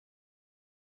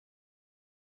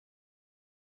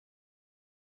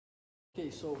Okay,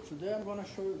 so today I'm gonna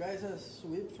show you guys a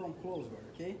sweep from close guard,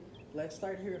 okay? Let's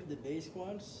start here with the basic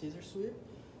one, scissor sweep.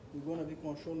 We're gonna be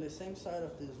controlling the same side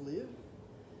of the sleeve.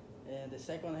 And the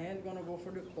second hand, gonna go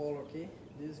for the collar, okay?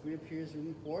 This grip here is really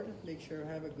important. Make sure you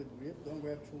have a good grip. Don't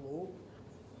grab too low.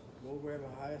 Go grab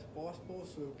as high as possible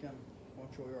so you can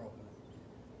control your opening.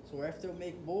 So after you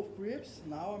make both grips,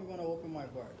 now I'm gonna open my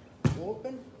guard.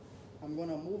 Open, I'm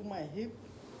gonna move my hip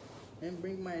and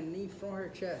bring my knee from her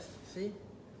chest, see?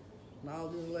 Now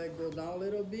this leg go down a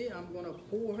little bit. I'm gonna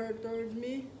pull her towards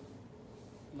me.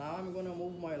 Now I'm gonna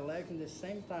move my leg in the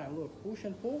same time. Look, push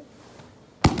and pull.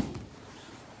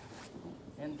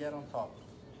 And get on top.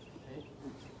 Okay.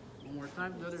 One more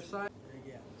time, the other side.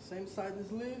 Again, same side the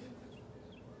sleeve.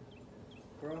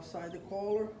 Cross side the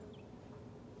collar.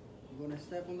 I'm gonna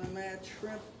step on the mat,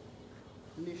 shrimp,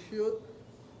 knee shield.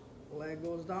 Leg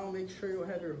goes down. Make sure you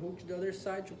have your hook to the other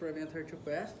side to prevent her to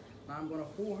pass. Now I'm gonna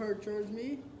pull her towards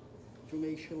me to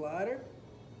make she lighter.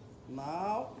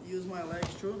 Now use my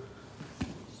legs to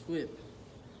sweep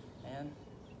and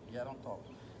get on top.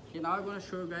 Okay, now I'm gonna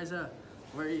show you guys a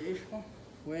variation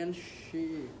when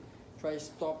she tries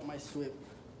to stop my sweep.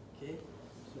 Okay,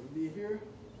 so be here,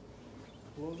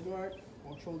 close guard,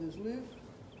 control the sleeve,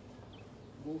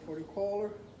 go for the collar,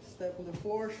 step on the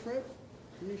floor, shrimp,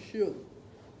 knee shield.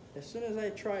 As soon as I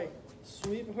try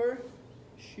sweep her,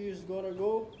 she's gonna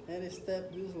go and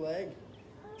step this leg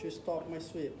to stop my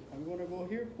sweep. I'm gonna go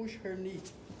here, push her knee,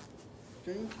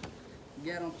 okay,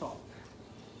 get on top.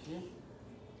 Okay,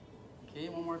 okay,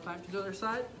 one more time to the other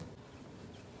side.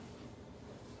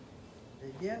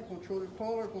 Again, control the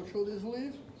collar, control the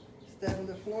sleeve, step on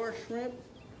the floor, shrimp,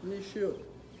 knee shield.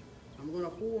 I'm gonna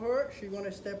pull her, she's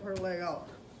gonna step her leg out.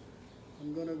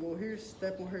 I'm gonna go here,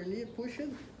 step on her knee, push it,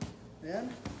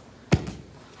 and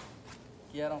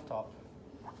get on top.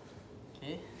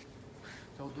 Okay,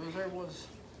 so those was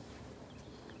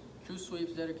two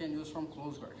sweeps that you can use from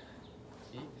close guard.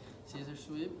 Okay, scissor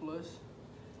sweep plus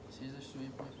scissor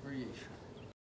sweep with variation.